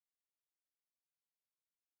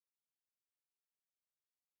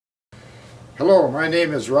Hello, my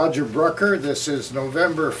name is Roger Brucker. This is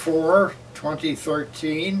November 4,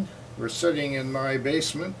 2013. We're sitting in my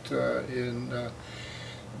basement in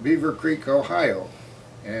Beaver Creek, Ohio,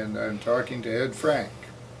 and I'm talking to Ed Frank.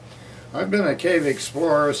 I've been a cave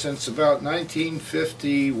explorer since about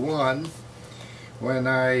 1951 when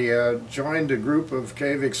I joined a group of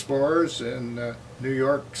cave explorers in New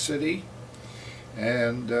York City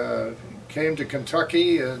and came to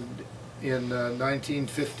Kentucky in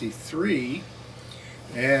 1953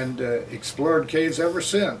 and explored caves ever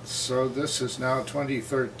since. So this is now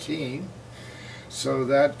 2013, so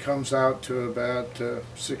that comes out to about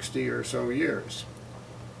 60 or so years.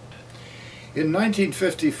 In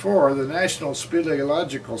 1954, the National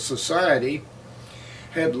Speleological Society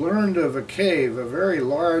had learned of a cave, a very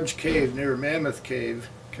large cave near Mammoth Cave,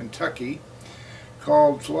 Kentucky,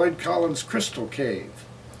 called Floyd Collins Crystal Cave.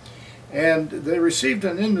 And they received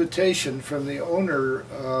an invitation from the owner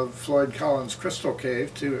of Floyd Collins Crystal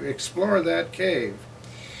Cave to explore that cave.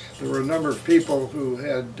 There were a number of people who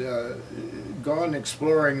had gone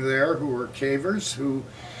exploring there who were cavers who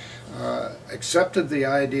accepted the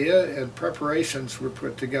idea, and preparations were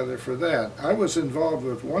put together for that. I was involved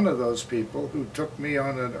with one of those people who took me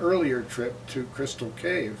on an earlier trip to Crystal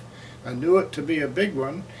Cave. I knew it to be a big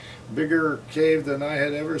one, bigger cave than I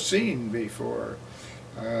had ever seen before.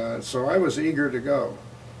 So I was eager to go.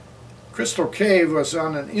 Crystal Cave was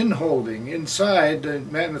on an inholding inside the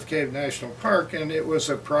Mammoth Cave National Park, and it was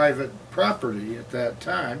a private property at that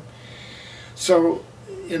time. So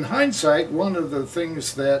in hindsight, one of the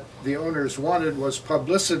things that the owners wanted was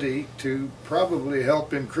publicity to probably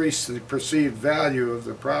help increase the perceived value of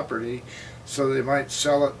the property so they might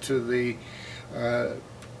sell it to the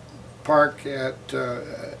park at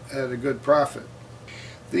a good profit.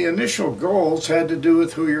 The initial goals had to do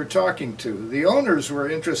with who you're talking to. The owners were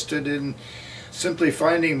interested in simply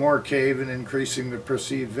finding more cave and increasing the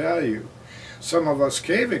perceived value. Some of us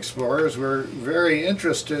cave explorers were very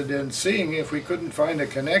interested in seeing if we couldn't find a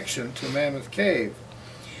connection to Mammoth Cave.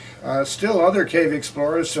 Still other cave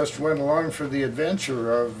explorers just went along for the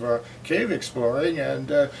adventure of cave exploring and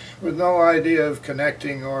with no idea of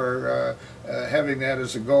connecting or having that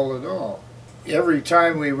as a goal at all. Every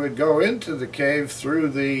time we would go into the cave through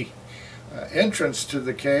the entrance to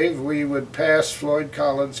the cave, we would pass Floyd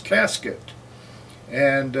Collins' casket,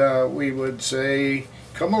 and we would say,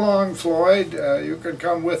 "Come along, Floyd, you can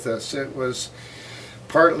come with us." It was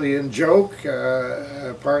partly in joke,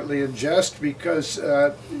 partly in jest, because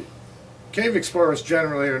cave explorers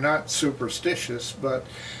generally are not superstitious, but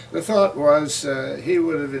the thought was he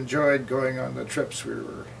would have enjoyed going on the trips we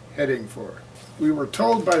were heading for. We were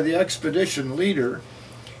told by the expedition leader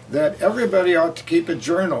that everybody ought to keep a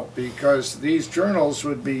journal, because these journals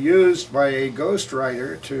would be used by a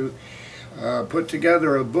ghostwriter to put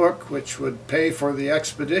together a book which would pay for the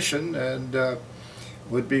expedition and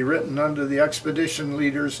would be written under the expedition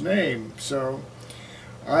leader's name. So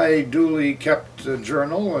I duly kept a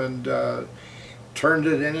journal and turned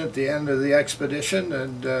it in at the end of the expedition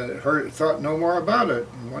and thought no more about it.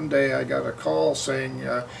 And one day I got a call saying,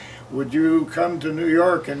 "Would you come to New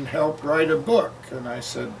York and help write a book?" And I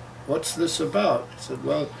said, "What's this about?" He said,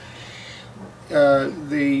 "Well,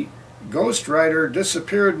 the ghostwriter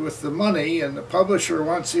disappeared with the money, and the publisher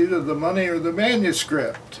wants either the money or the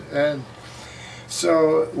manuscript. And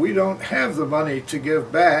so we don't have the money to give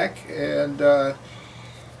back." And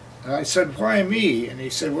I said, "Why me?" And he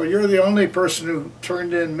said, "Well, you're the only person who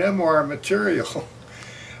turned in memoir material."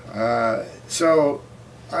 So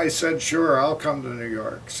I said, "Sure, I'll come to New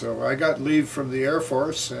York." So I got leave from the Air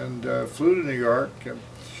Force and flew to New York. And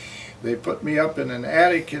they put me up in an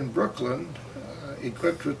attic in Brooklyn,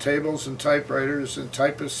 equipped with tables and typewriters and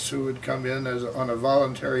typists who would come in on a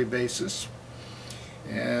voluntary basis.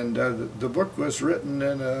 And the book was written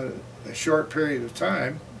in a short period of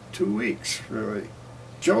time, 2 weeks really.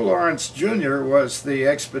 Joe Lawrence Jr. was the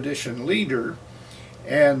expedition leader,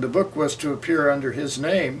 and the book was to appear under his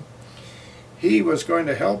name. He was going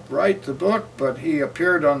to help write the book, but he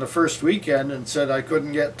appeared on the first weekend and said I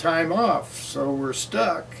couldn't get time off, so we're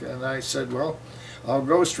stuck. And I said, "Well, I'll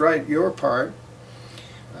ghostwrite your part,"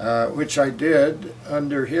 which I did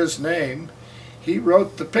under his name. He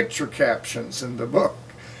wrote the picture captions in the book.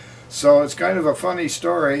 So it's kind of a funny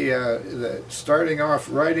story, starting off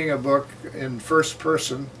writing a book in first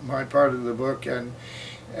person, my part of the book, and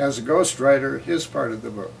as a ghostwriter, his part of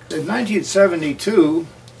the book. In 1972,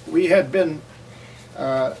 we had been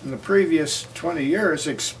in the previous 20 years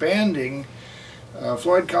expanding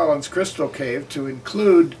Floyd Collins Crystal Cave to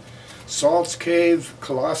include Salt's Cave,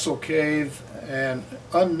 Colossal Cave, an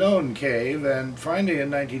unknown cave, and finally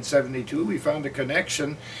in 1972 we found a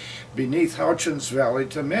connection beneath Houchins Valley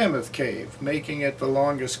to Mammoth Cave, making it the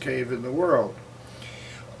longest cave in the world.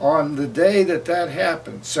 On the day that that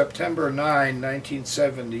happened, September 9,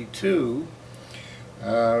 1972,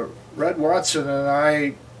 Red Watson and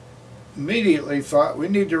I immediately thought we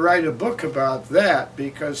need to write a book about that,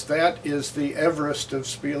 because that is the Everest of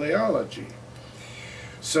speleology.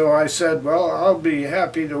 So I said, well, I'll be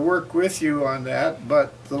happy to work with you on that,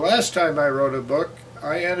 but the last time I wrote a book,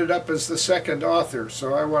 I ended up as the second author,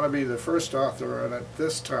 so I want to be the first author on it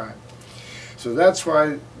this time. So that's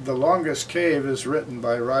why The Longest Cave is written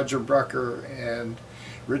by Roger Brucker and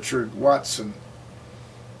Richard Watson.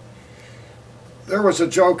 There was a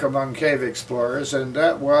joke among cave explorers, and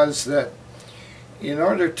that was that in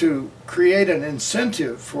order to create an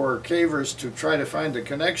incentive for cavers to try to find a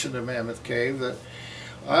connection to Mammoth Cave, that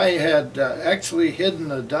I had actually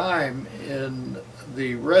hidden a dime in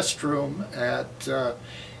the restroom at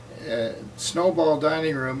Snowball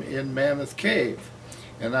Dining Room in Mammoth Cave.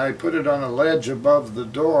 And I put it on a ledge above the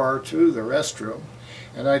door to the restroom.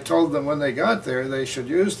 And I told them when they got there they should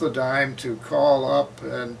use the dime to call up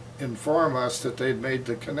and inform us that they'd made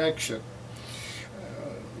the connection.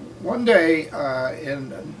 One day in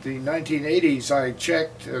the 1980s I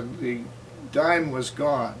checked and the dime was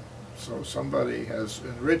gone. So somebody has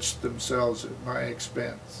enriched themselves at my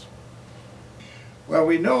expense. Well,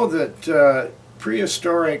 we know that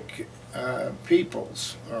prehistoric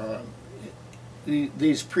peoples,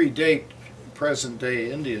 these predate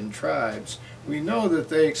present-day Indian tribes, we know that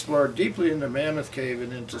they explored deeply into Mammoth Cave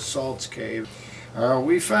and into Salt's Cave.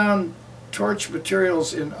 We found torch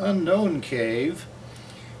materials in Unknown Cave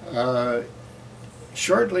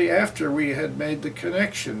shortly after we had made the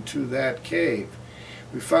connection to that cave.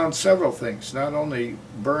 We found several things, not only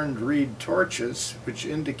burned reed torches, which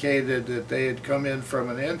indicated that they had come in from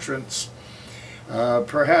an entrance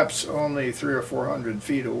perhaps only 300 or 400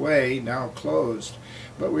 feet away, now closed,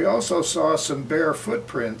 but we also saw some bare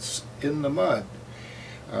footprints in the mud.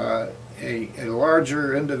 A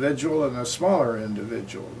larger individual and a smaller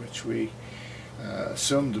individual, which we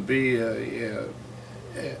assumed to be an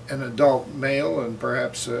adult male and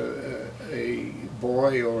perhaps a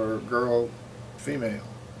boy or girl female.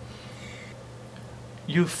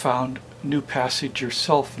 You found new passage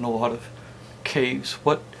yourself in a lot of caves.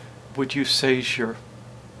 What would you say is your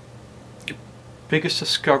biggest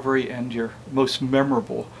discovery and your most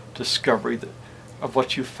memorable discovery of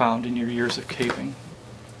what you found in your years of caving?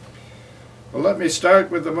 Well, let me start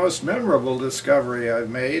with the most memorable discovery I've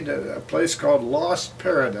made, a place called Lost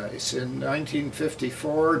Paradise. In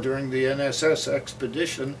 1954, during the NSS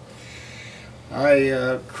Expedition,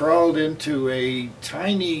 I crawled into a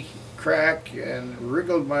tiny crack and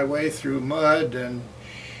wriggled my way through mud and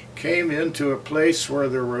came into a place where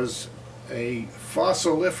there was a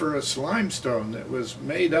fossiliferous limestone that was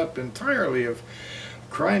made up entirely of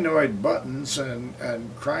crinoid buttons and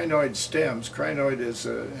crinoid stems. Crinoid is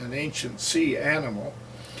an ancient sea animal.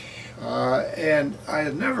 And I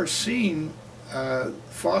had never seen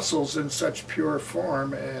fossils in such pure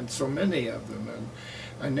form, and so many of them. And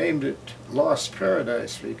I named it Lost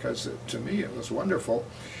Paradise because to me it was wonderful.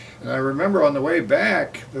 And I remember on the way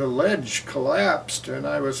back the ledge collapsed and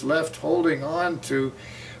I was left holding on to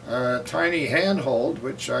a tiny handhold,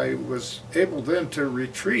 which I was able then to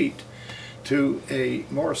retreat to a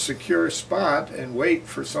more secure spot and wait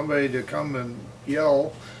for somebody to come and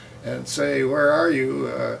yell and say, "Where are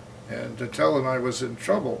you?" And to tell them I was in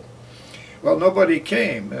trouble. Well, nobody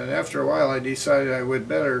came, and after a while I decided I would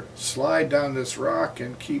better slide down this rock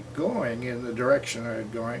and keep going in the direction I was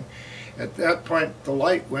going. At that point the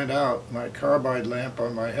light went out, my carbide lamp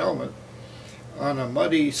on my helmet, on a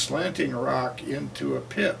muddy slanting rock into a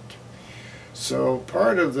pit. So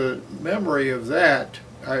part of the memory of that,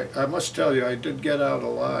 I must tell you, I did get out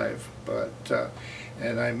alive, but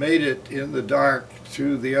and I made it in the dark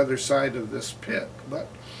to the other side of this pit. But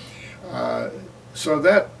so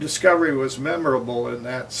that discovery was memorable in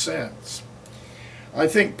that sense. I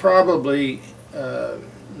think probably the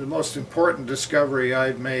most important discovery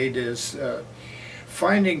I've made is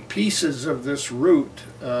finding pieces of this route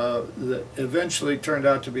that eventually turned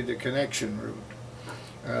out to be the connection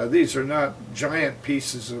route. These are not giant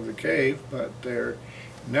pieces of the cave, but they're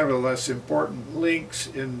nevertheless important links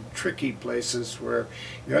in tricky places where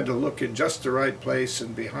you had to look in just the right place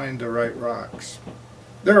and behind the right rocks.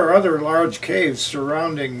 There are other large caves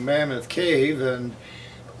surrounding Mammoth Cave, and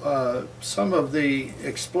some of the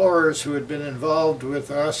explorers who had been involved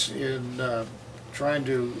with us in trying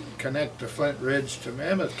to connect the Flint Ridge to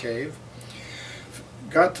Mammoth Cave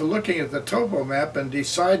got to looking at the topo map and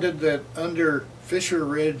decided that under Fisher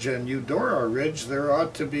Ridge and Eudora Ridge there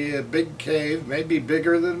ought to be a big cave, maybe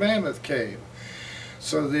bigger than Mammoth Cave.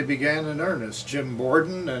 So they began in earnest. Jim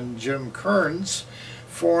Borden and Jim Kearns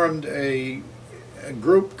formed a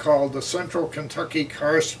group called the Central Kentucky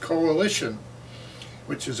Karst Coalition,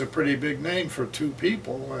 which is a pretty big name for two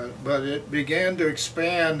people, but it began to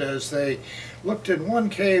expand as they looked in one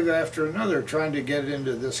cave after another trying to get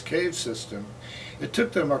into this cave system. It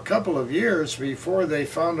took them a couple of years before they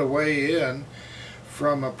found a way in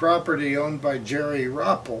from a property owned by Jerry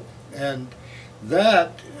Roppel, and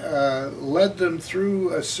that led them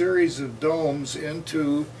through a series of domes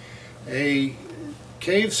into a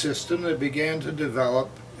cave system that began to develop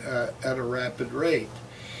at a rapid rate.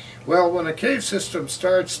 Well, when a cave system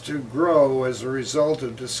starts to grow as a result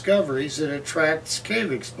of discoveries, it attracts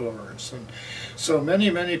cave explorers. And so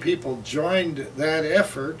many people joined that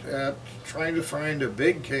effort at trying to find a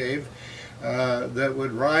big cave that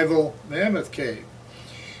would rival Mammoth Cave.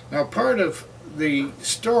 Now, part of the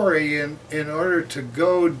story in order to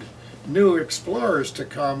goad new explorers to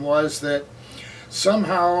come was that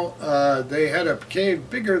somehow they had a cave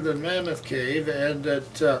bigger than Mammoth Cave, and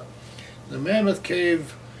that the Mammoth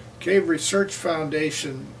Cave Research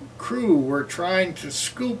Foundation crew were trying to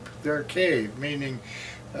scoop their cave, meaning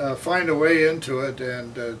find a way into it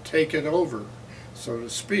and take it over, so to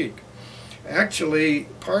speak. Actually,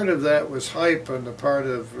 part of that was hype on the part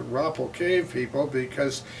of Roppel Cave people,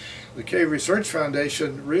 because the Cave Research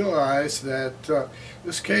Foundation realized that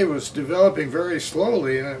this cave was developing very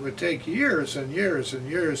slowly, and it would take years and years and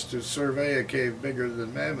years to survey a cave bigger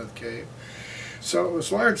than Mammoth Cave. So it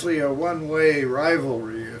was largely a one-way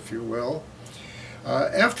rivalry, if you will.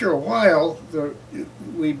 After a while,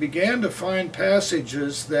 we began to find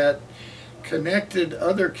passages that connected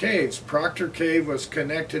other caves. Proctor Cave was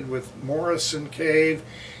connected with Morrison Cave,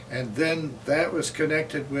 and then that was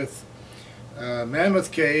connected with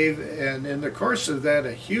Mammoth Cave, and in the course of that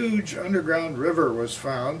a huge underground river was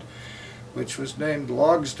found, which was named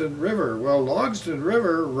Logsdon River. Well, Logsdon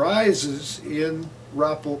River rises in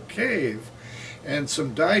Roppel Cave, and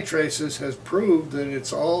some dye traces has proved that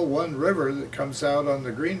it's all one river that comes out on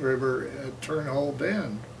the Green River at Turnhole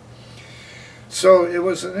Bend. So it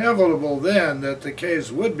was inevitable then that the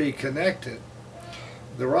caves would be connected.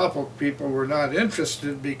 The Roppel people were not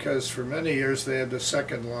interested because for many years they had the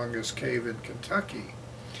second longest cave in Kentucky.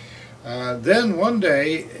 Then one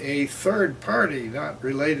day a third party, not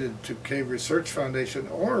related to Cave Research Foundation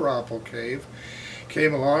or Roppel Cave,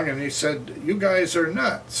 came along and he said, "You guys are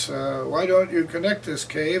nuts. Why don't you connect this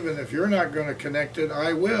cave, and if you're not going to connect it,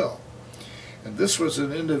 I will." And this was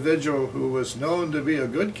an individual who was known to be a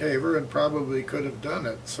good caver and probably could have done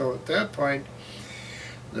it. So at that point,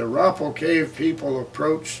 the Roppel Cave people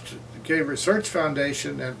approached the Cave Research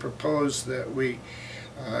Foundation and proposed that we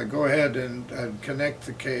go ahead and connect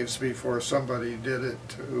the caves before somebody did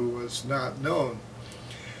it who was not known.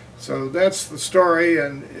 So that's the story,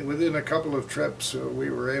 and within a couple of trips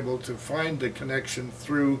we were able to find the connection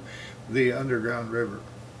through the underground river.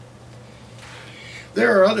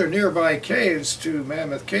 There are other nearby caves to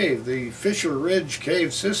Mammoth Cave. The Fisher Ridge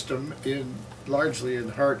cave system, largely in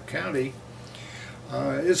Hart County,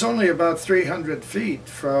 is only about 300 feet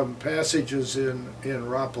from passages in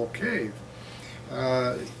Roppel Cave,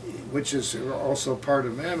 which is also part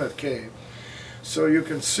of Mammoth Cave. So you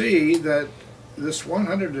can see that this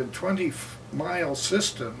 120-mile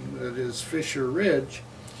system that is Fisher Ridge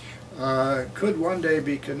could one day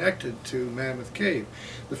be connected to Mammoth Cave.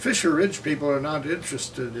 The Fisher Ridge people are not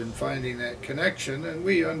interested in finding that connection, and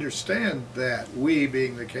we understand that, we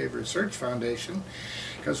being the Cave Research Foundation,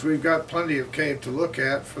 because we've got plenty of cave to look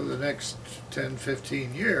at for the next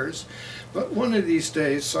 10-15 years. But one of these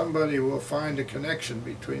days somebody will find a connection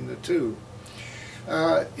between the two.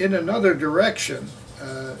 In another direction,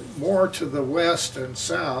 more to the west and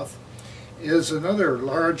south, is another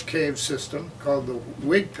large cave system called the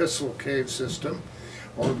Wigpissel Cave System,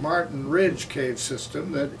 or Martin Ridge Cave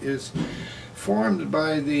System, that is formed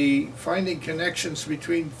by the finding connections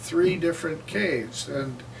between 3 different caves.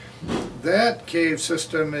 And that cave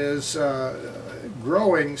system is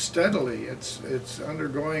growing steadily. It's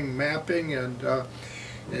undergoing mapping, and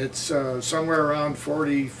it's somewhere around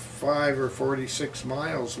 45 or 46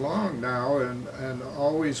 miles long now, and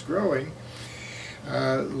always growing.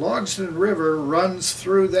 Logsdon River runs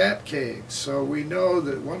through that cave, so we know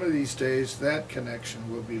that one of these days that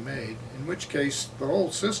connection will be made, in which case the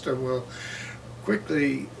whole system will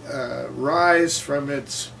quickly rise from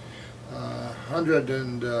its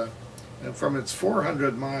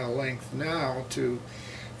 400-mile length now to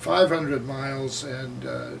 500 miles, and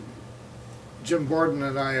Jim Borden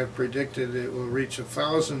and I have predicted it will reach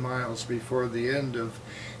 1,000 miles before the end of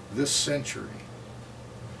this century.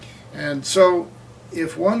 And so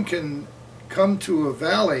if one can come to a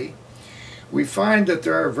valley, we find that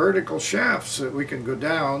there are vertical shafts that we can go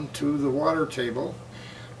down to the water table,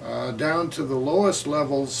 down to the lowest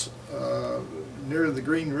levels near the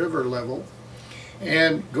Green River level,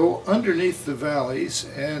 and go underneath the valleys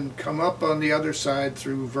and come up on the other side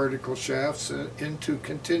through vertical shafts into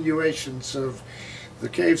continuations of the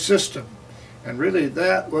cave system. And really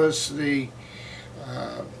that was the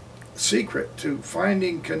secret to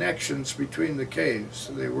finding connections between the caves.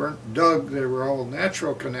 They weren't dug, they were all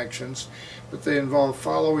natural connections, but they involved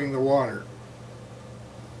following the water.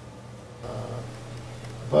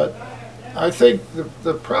 But I think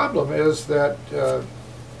the problem is that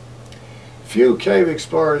few cave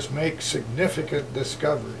explorers make significant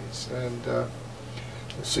discoveries, and the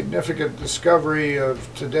significant discovery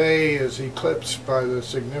of today is eclipsed by the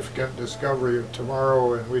significant discovery of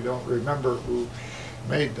tomorrow, and we don't remember who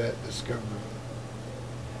made that discovery.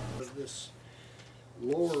 This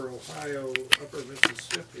lower Ohio, upper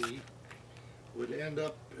Mississippi would end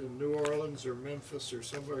up in New Orleans or Memphis or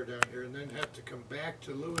somewhere down here, and then have to come back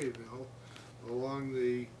to Louisville along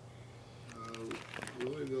the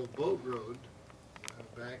Louisville Boat Road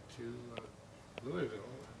back to Louisville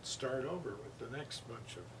and start over with the next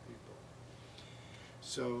bunch of people.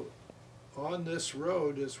 So on this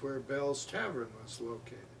road is where Bell's Tavern was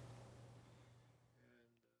located.